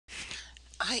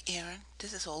Hi Aaron,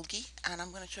 this is Olgi and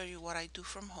I'm going to show you what I do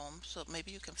from home so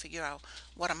maybe you can figure out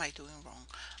what am I doing wrong.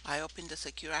 I open the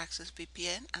Secure Access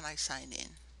VPN and I sign in.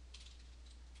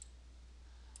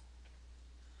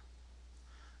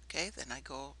 Okay, then I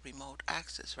go remote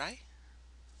access, right?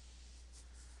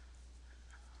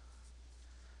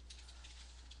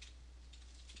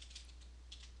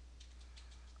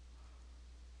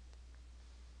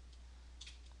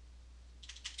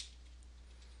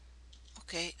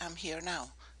 Okay, I'm here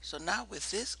now. So now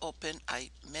with this open, I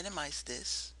minimize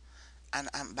this and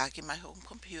I'm back in my home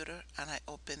computer and I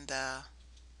open the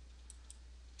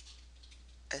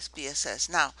SPSS.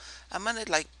 Now, I'm going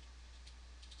to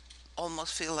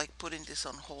almost feel like putting this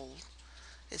on hold.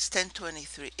 It's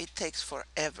 10:23. It takes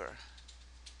forever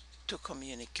to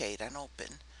communicate and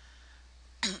open.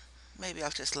 Maybe I'll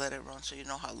just let it run so you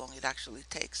know how long it actually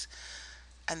takes.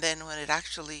 And then when it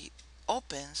actually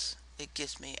opens, it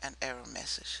gives me an error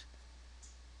message.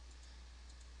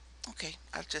 Okay,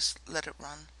 I'll just let it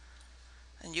run.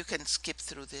 And you can skip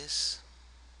through this.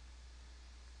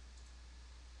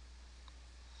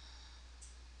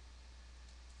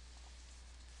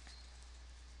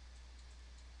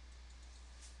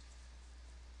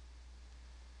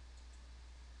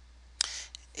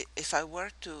 If I were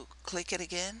to click it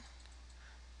again,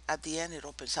 at the end it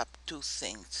opens up two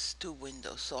things, two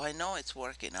windows. So I know it's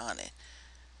working on it.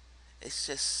 It's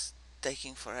just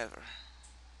taking forever.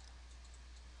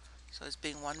 So it's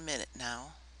been 1 minute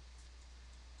now.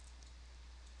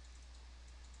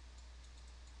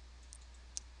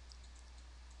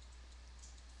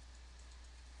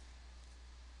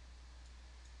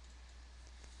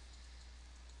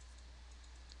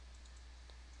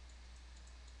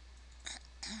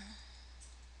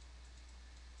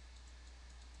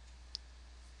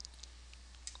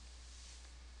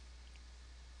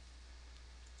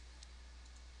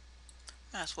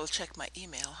 Might as well check my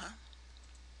email, huh?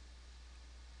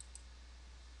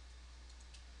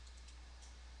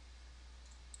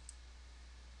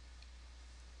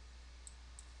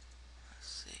 Let's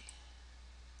see.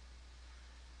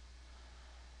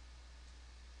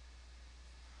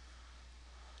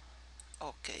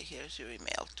 Okay, here's your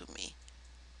email to me.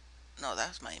 No,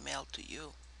 that's my email to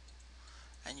you.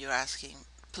 And you're asking,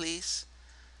 please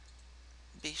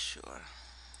be sure.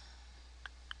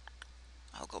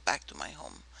 I'll go back to my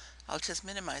home. I'll just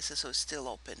minimize it so it's still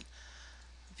open.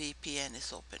 VPN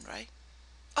is open, right?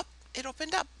 Oh, it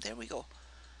opened up. There we go.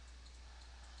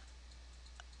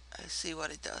 Let's see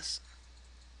what it does.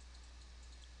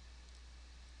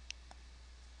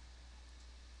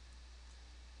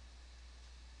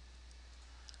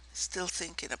 Still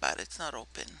thinking about it. It's not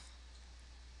open.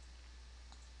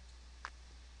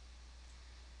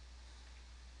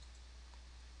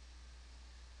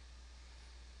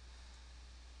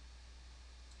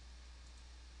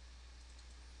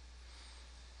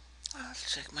 I'll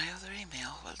check my other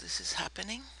email while this is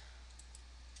happening.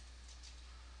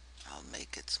 I'll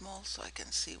make it small so I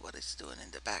can see what it's doing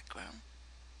in the background.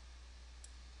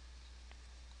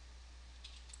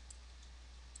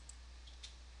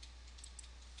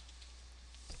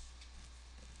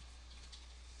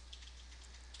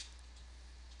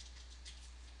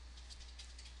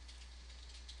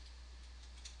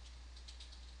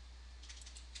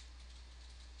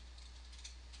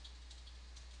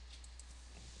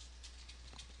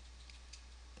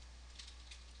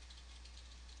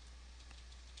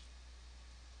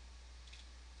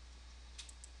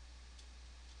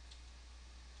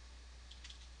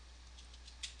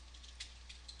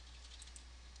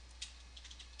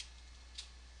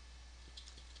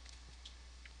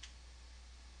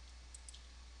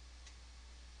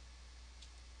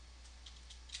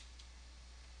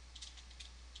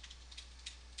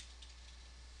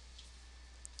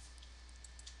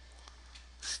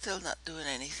 Still not doing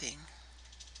anything.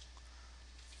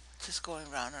 Just going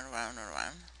round and round and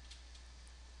round.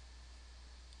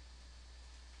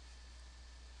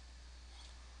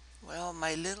 Well,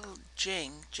 my little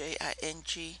Jing, Jing,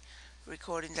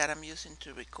 recording that I'm using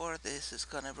to record this is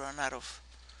gonna run out of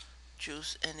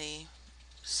juice any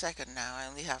second now. I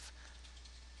only have,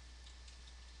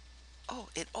 oh,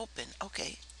 it opened.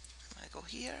 Okay, I'm gonna go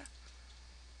here,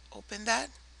 open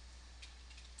that.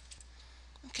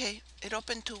 Okay, it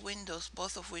opened two windows,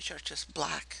 both of which are just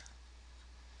black.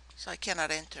 So I cannot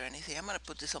enter anything. I'm gonna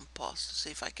put this on pause to see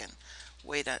if I can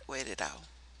wait it out.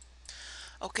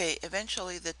 Okay,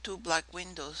 eventually the two black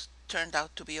windows turned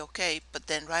out to be okay, but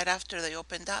then right after they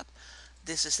opened up,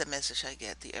 this is the message I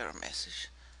get, the error message.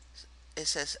 It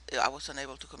says I was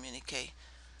unable to communicate.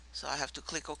 So I have to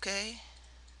click OK,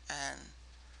 and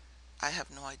I have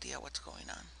no idea what's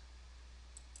going on.